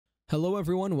Hello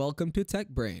everyone, welcome to Tech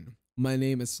Brain. My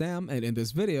name is Sam, and in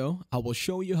this video, I will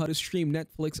show you how to stream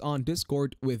Netflix on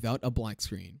Discord without a black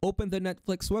screen. Open the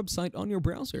Netflix website on your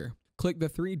browser. Click the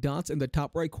three dots in the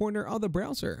top right corner of the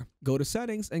browser. Go to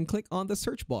settings and click on the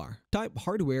search bar. Type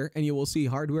hardware and you will see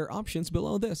hardware options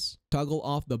below this. Toggle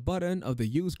off the button of the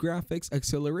use graphics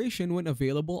acceleration when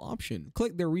available option.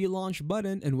 Click the relaunch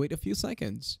button and wait a few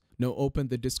seconds. Now open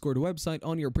the Discord website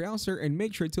on your browser and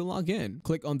make sure to log in.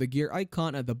 Click on the gear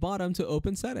icon at the bottom to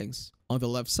open settings. On the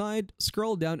left side,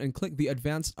 scroll down and click the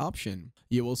advanced option.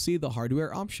 You will see the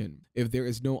hardware option. If there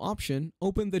is no option,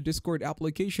 open the Discord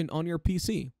application on your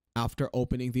PC. After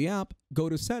opening the app, go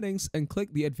to settings and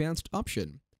click the advanced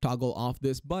option. Toggle off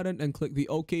this button and click the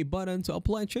OK button to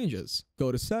apply changes.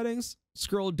 Go to settings,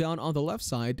 scroll down on the left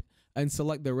side, and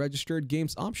select the registered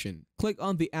games option. Click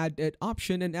on the add it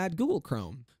option and add Google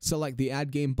Chrome. Select the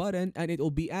add game button and it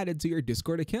will be added to your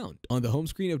Discord account. On the home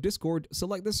screen of Discord,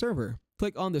 select the server.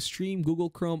 Click on the stream Google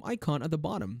Chrome icon at the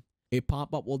bottom. A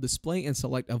pop-up will display and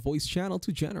select a voice channel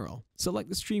to general. Select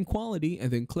the stream quality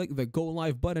and then click the go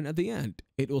live button at the end.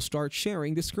 It will start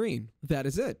sharing the screen. That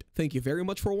is it. Thank you very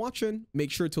much for watching.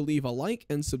 Make sure to leave a like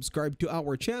and subscribe to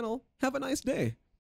our channel. Have a nice day.